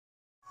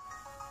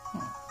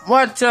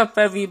What's up,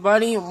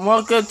 everybody?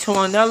 Welcome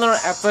to another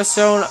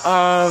episode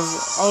of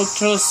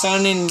Ultra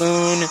Sun and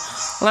Moon.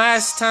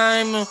 Last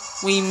time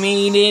we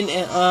made it,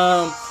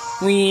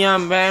 we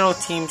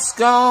battled Team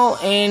Skull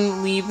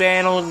and we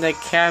battled the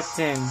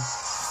captain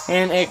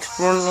and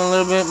explored a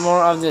little bit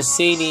more of the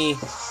city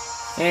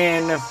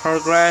and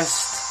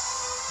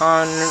progressed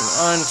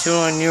onto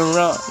a new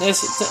road.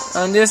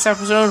 On this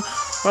episode,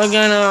 we're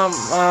gonna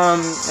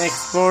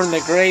explore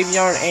the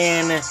graveyard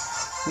and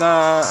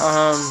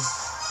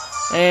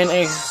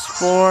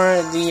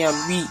explore the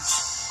beach.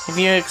 If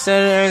you're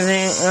excited or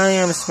anything, I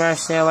am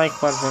smash that like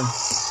button.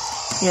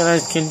 Yeah,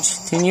 let's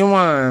continue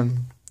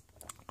on.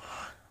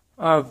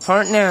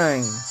 Part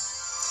 9.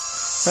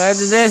 So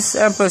after this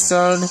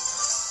episode,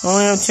 we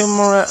only have 2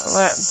 more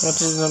left,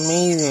 which is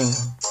amazing.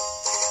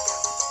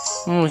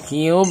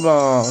 Heal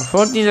ball.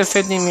 40 to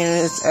 50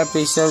 minutes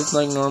episodes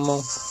like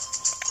normal.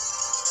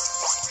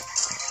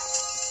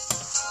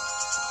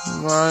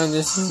 Why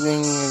this is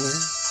being weird.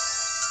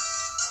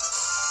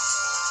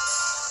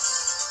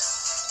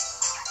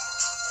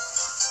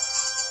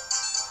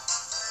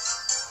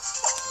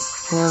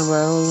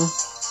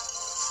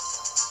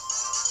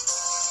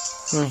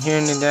 I'm here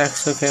in the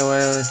decks, okay,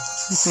 whatever.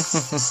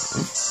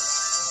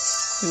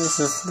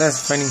 That's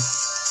funny.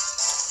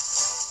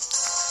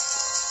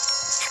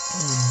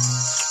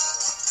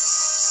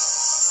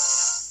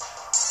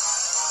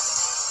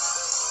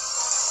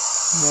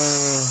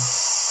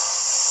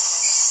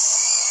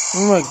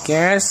 Oh my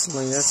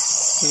ghastly, that's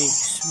pretty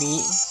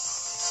sweet.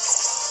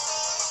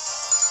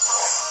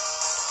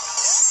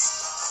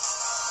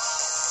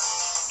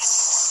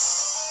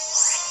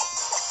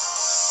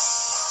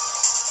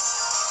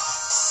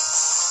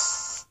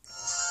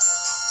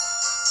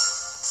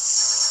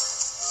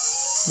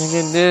 Look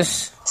at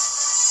this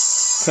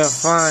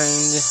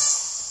confined.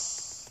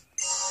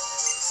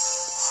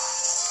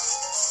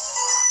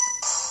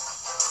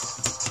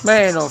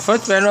 Battle,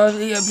 first battle of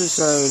the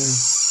episode.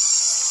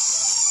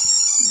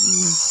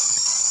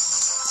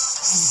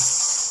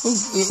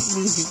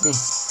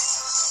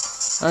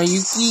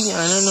 Ayuki, I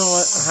don't know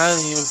how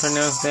you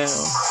pronounce that.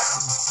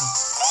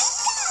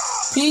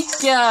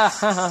 Pika!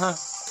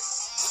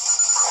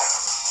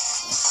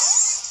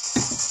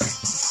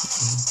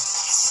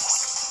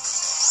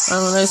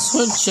 Let's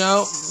switch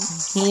out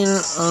here.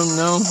 Oh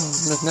no,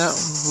 that's not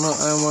what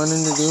I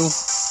wanted to do.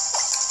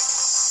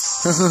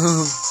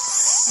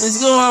 Let's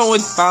go out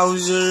with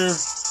Bowser,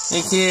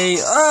 aka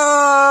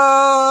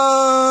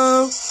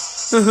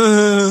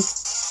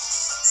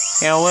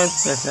Hellwith.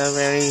 That's not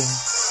very.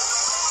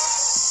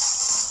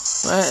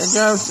 I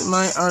dropped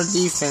our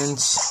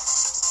defense,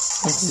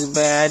 which is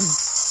bad.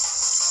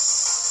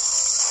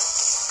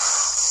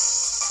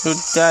 Good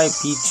die,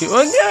 Pichu.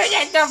 Oh no,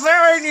 that's the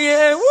very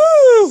end.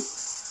 Woo!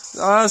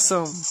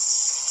 Awesome.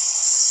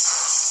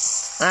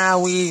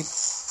 Come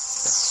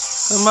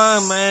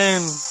on,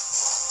 man.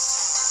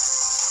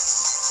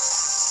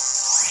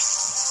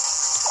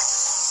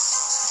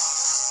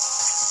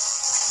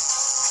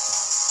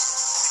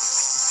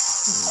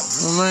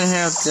 I might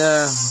have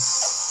to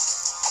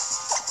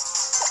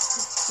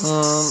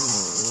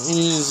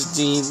use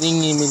the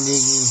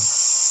thingy-majiggy.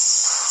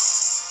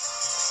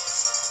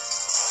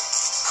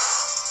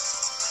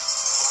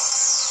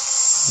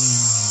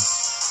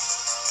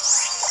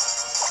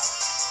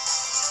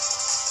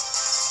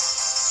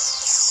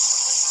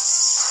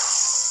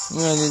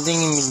 Yeah, the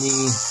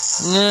thingy-majiggy.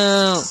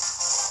 No!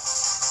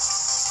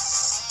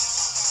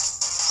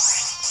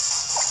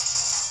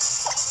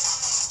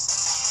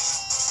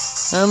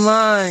 Come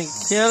on,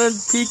 kill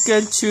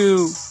Pikachu!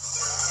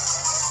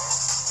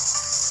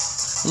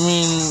 I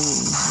mean,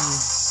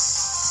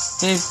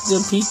 it's the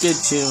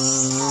Pikachu.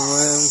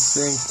 What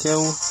to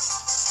kill?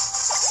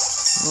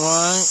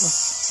 What?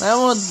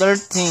 Level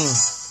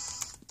 13.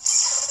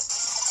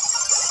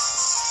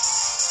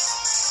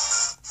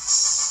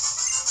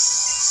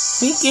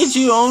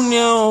 Pikachu, oh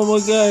no, oh my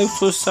god, I'm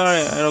so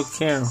sorry, I don't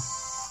care.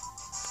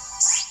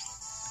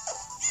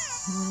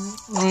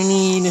 I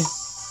need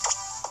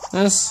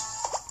this.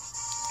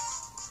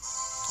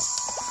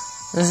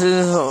 This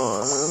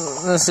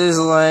is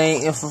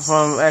like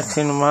from X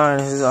and Y.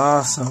 This is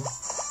awesome.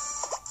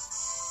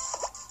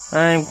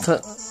 I'm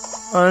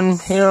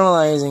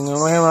unparalyzing. And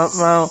we have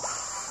about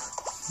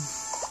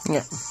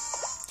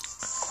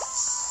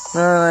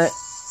like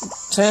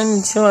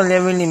 10 to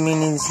 11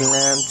 minutes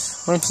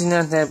left, which is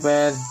not that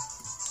bad.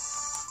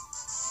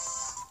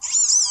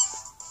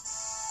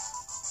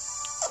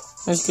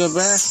 Let's go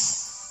back.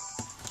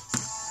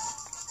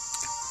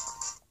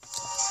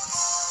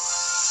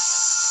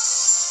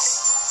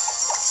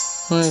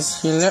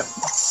 Let's heal up.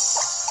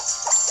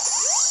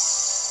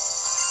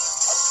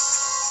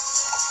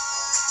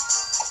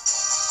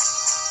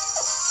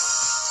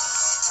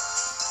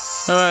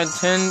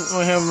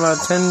 We have about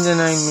 10 to 9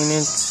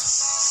 minutes.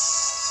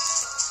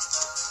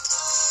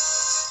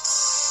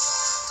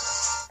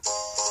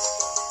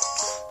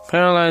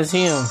 Paralyzed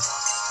heal.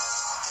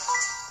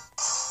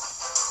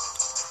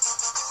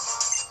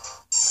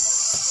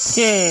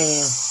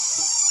 Okay.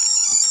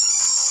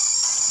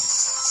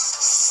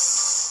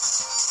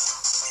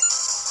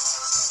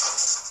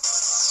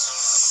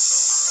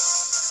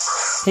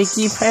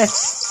 Picky peck.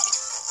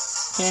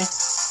 Okay.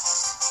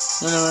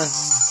 Whatever.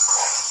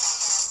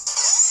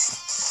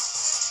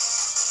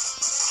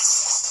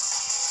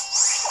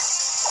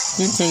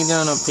 You take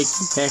down a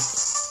picky peck.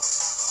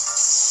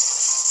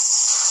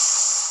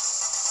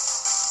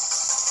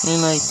 In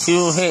like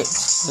 2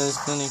 hits. That's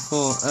kinda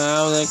cool.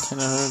 Ow, that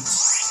kinda hurts.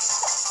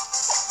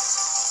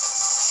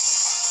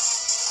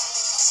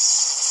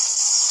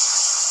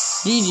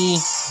 GG.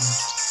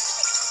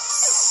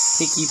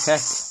 Picky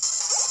peck.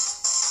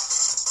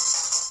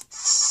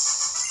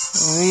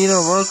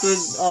 Leader worker,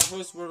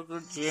 office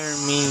worker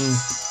Jeremy.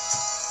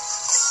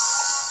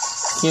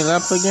 Get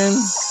up again.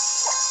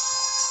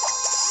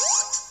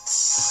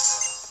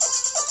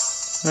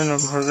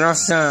 And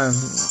progress on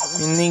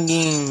in the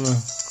game.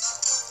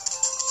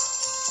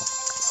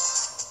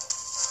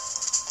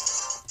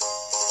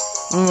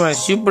 Ooh, a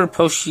super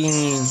potion.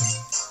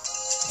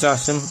 It's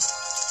awesome.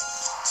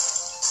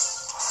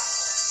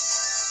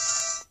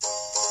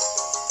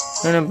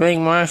 And a big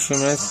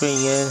mushroom, that's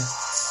pretty good.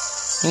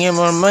 You get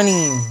more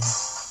money.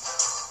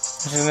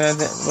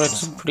 Which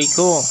is pretty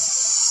cool.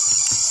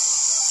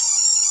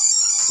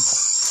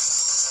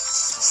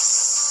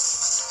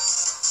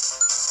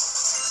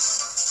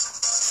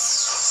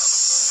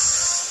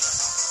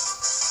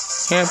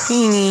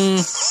 Happy.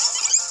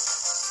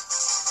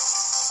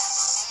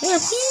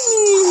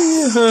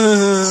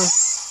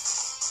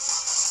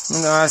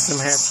 An awesome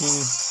happy.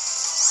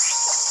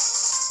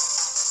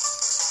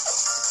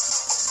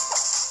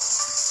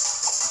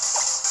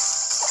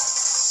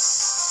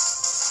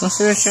 Let's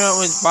do a shot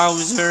with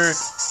Bowser.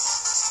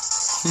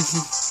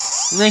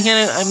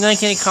 I'm not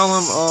gonna call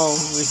him O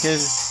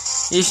because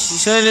it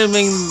should have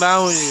been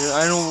Bowser.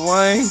 I don't know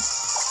why.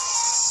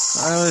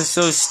 I was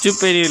so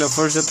stupid in the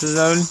first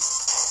episode.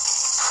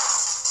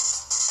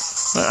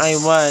 But I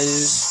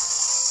was.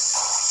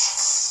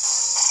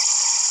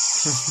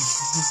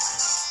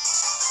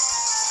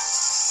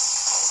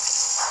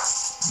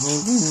 I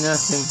did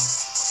nothing.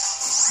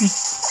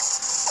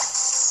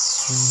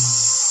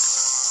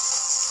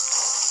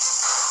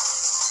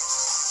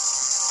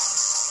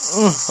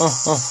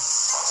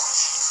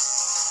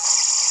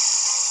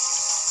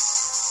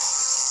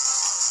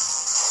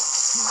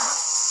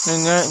 Did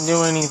not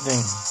do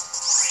anything.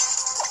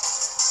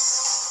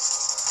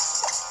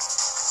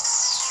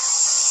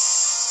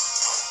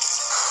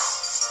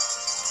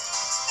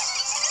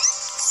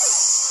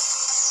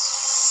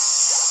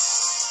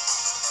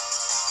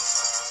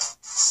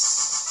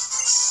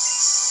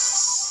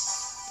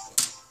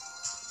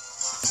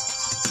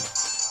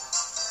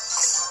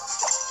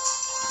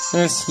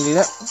 Let's heal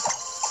up.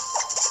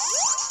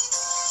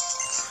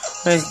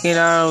 Let's get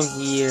out of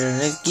here.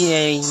 Let's get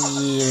out of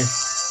here.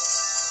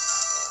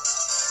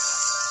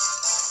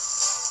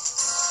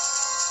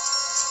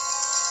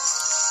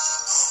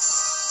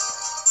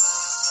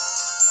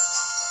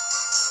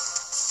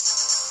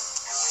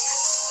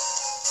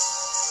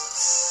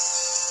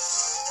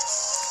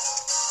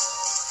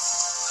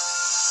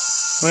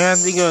 We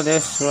have to go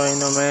this way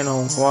no matter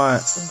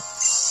what.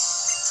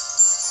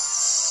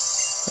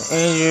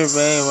 Azure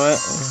Bay, what?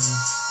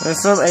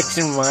 There's some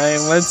action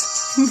violence.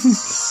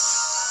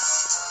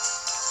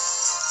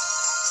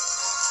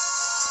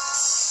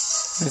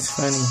 It's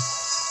funny.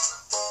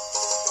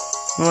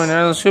 Oh,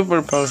 another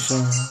super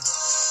potion.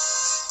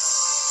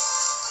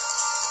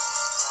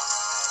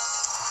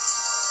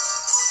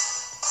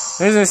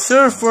 There's a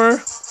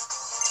surfer.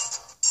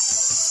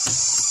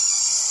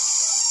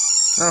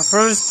 Our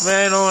first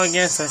battle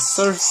against a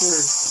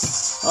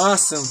surfer.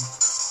 Awesome.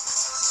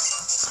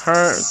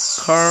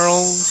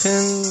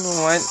 Carlton,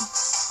 what?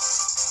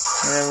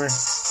 Whatever.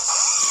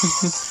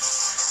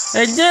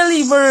 A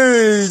jelly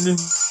bird!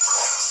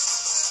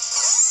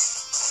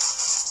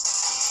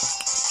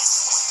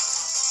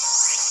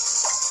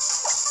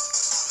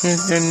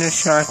 He's doing the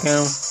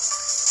shotgun.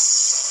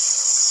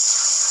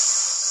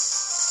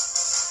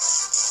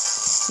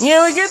 Yeah,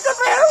 we get the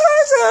battle!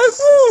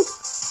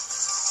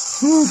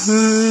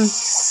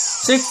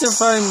 6 to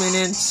 5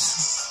 minutes.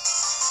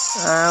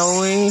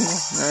 Wait,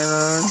 I don't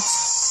know.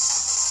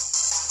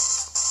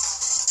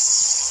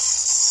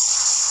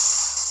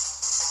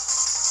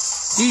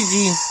 GG,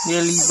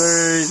 Jelly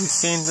Bird,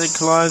 Santa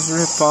Claus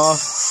ripoff.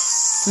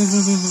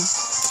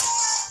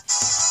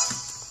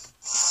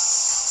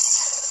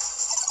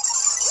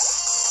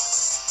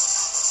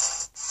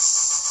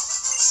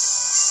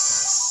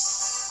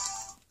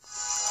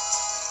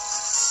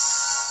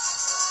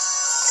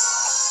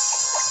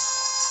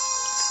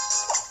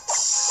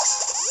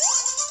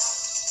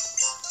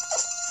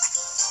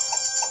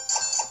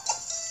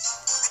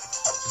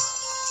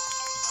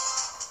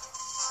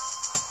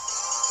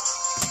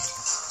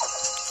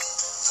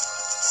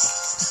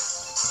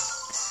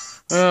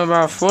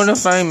 About 4 to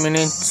 5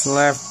 minutes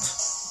left.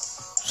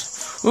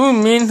 Ooh,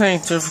 Mantine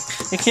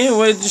surfing. I can't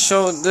wait to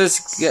show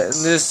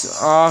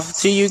this off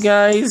to you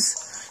guys.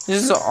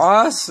 This is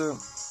awesome.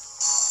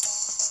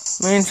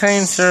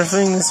 Mantine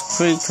surfing is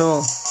pretty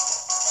cool.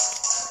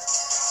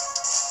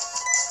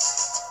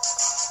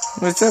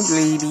 What's up,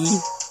 lady?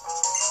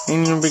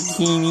 In your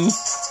bikini.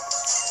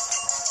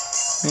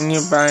 And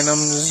your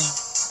items.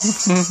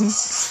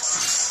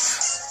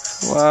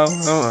 Wow,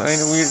 no,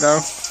 ain't weirdo.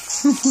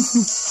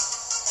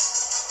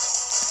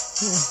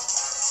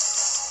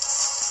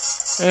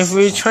 If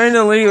we try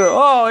to leave it,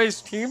 oh,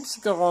 it's Team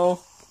Skull.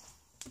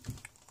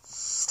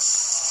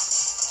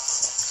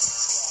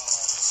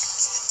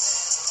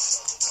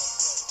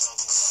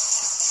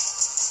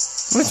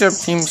 What's up,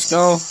 Team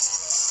Skull?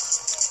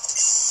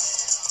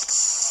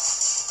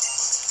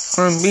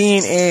 I'm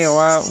being a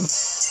wow.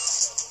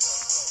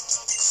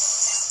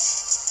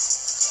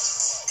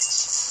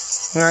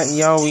 Right,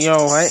 yo,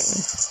 right?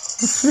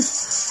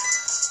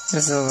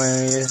 That's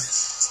hilarious.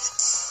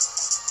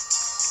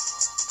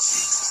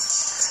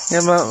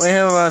 Yeah, but we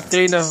have about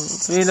 3 to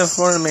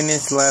 4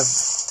 minutes left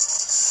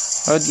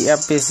of the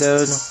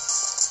episode.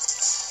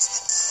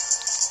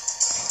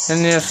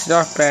 And there's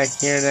stuff back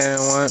here that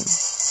I want.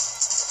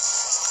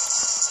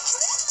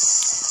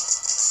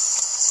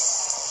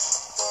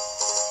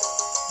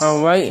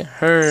 Alright,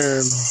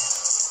 herb.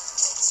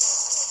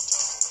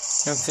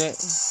 That's it.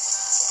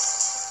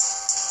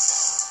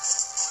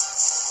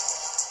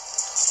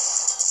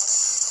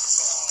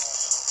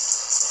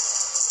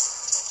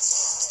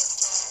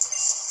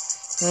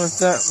 What's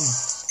that?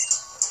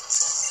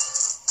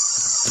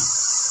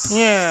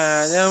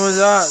 Yeah, that was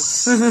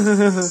us.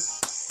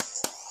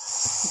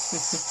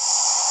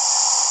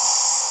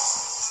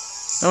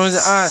 That was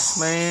us,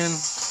 man.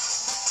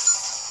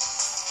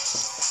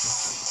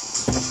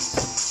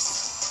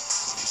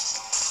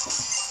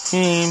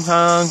 Team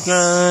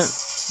Pumpkin.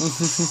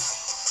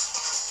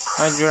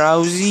 I'm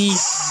drowsy.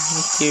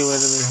 Okay,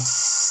 whatever.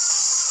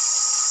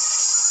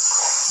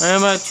 I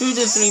have about 2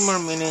 to 3 more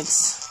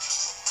minutes.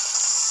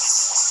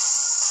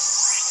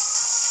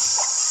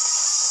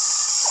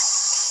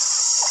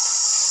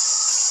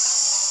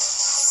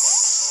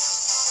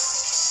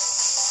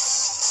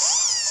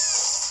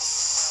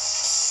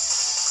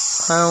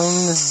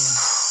 Pound.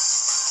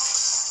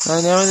 Oh,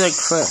 that was a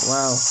crit.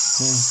 Wow.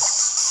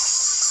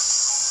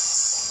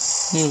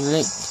 You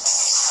lick.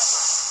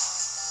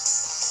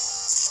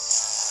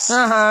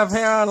 Haha,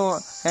 paddle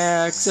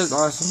hacks. That's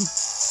awesome.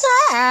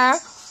 Ah!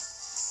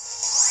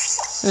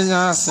 That's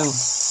awesome.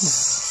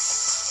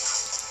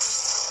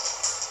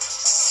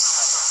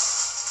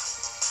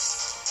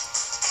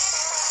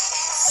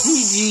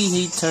 CG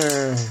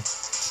heater.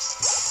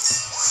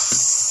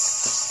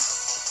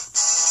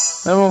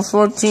 Level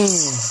 14.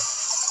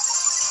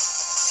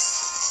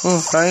 Oh,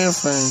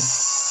 Firefly.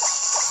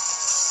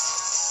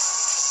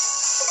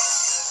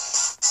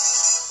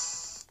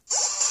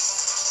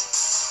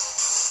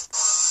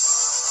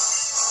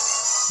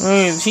 We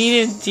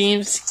defeated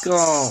Team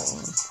Skull.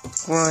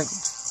 What?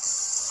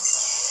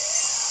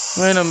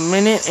 We're in a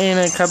minute and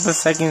a couple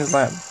seconds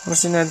left.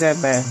 Which is not that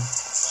bad.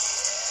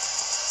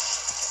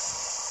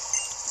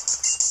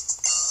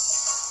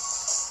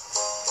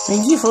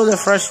 Thank you for the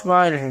fresh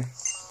water.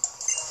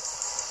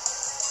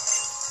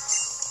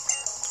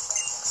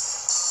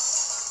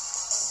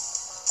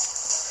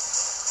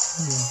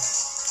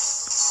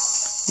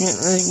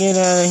 Let's get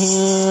out of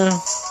here.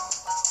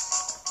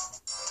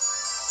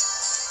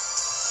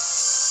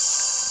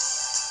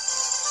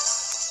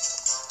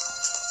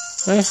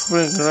 Nice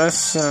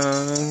progression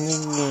in the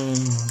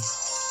game.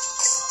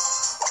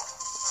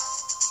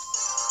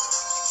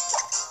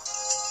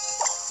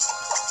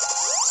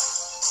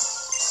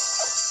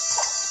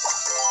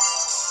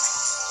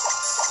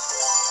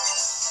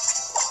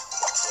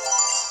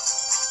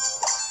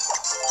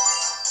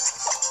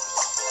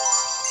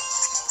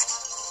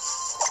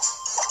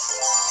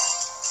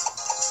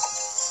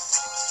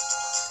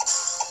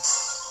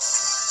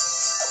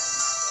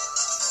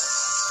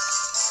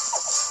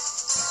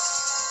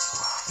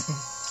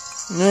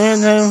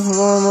 And time for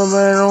one more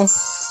battle. I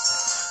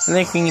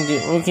think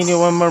we can do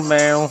one more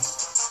battle.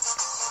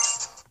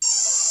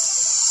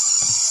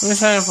 We're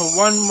trying for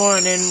one more,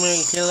 and then we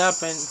heal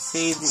up and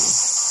save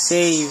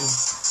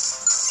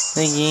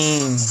the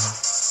game.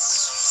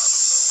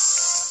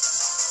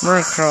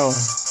 Murkrow.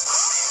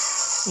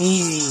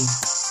 Easy.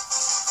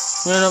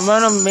 We have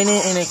about a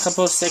minute and a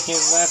couple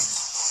seconds left.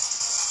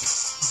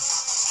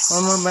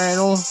 One more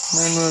battle,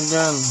 then we're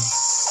done.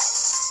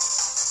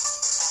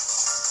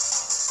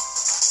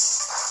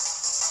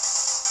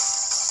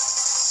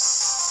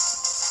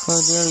 How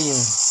dare you?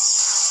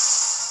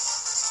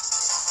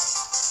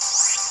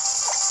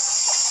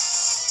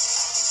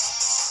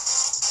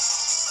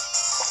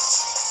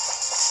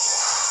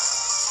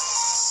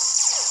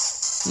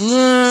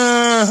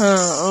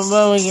 No,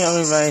 but we get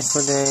revised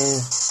for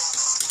days.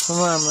 Come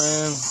on,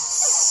 man.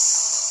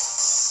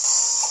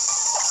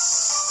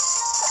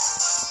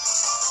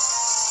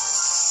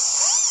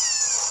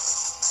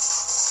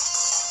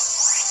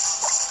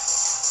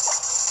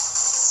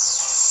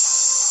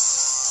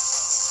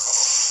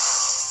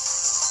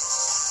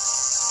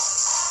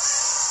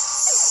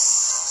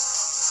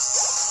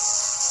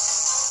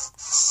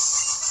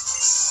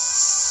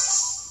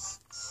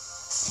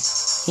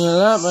 Heal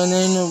up and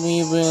then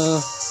we will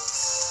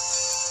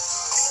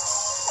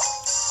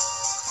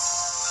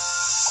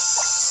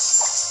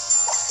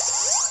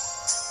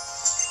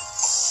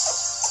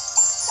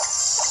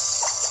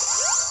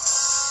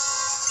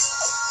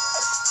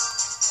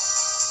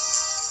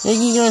Thank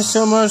you guys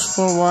so much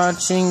for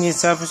watching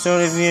this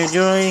episode. If you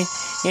enjoy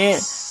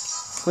it,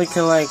 click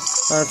a like.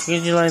 Catch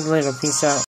you later. Peace out.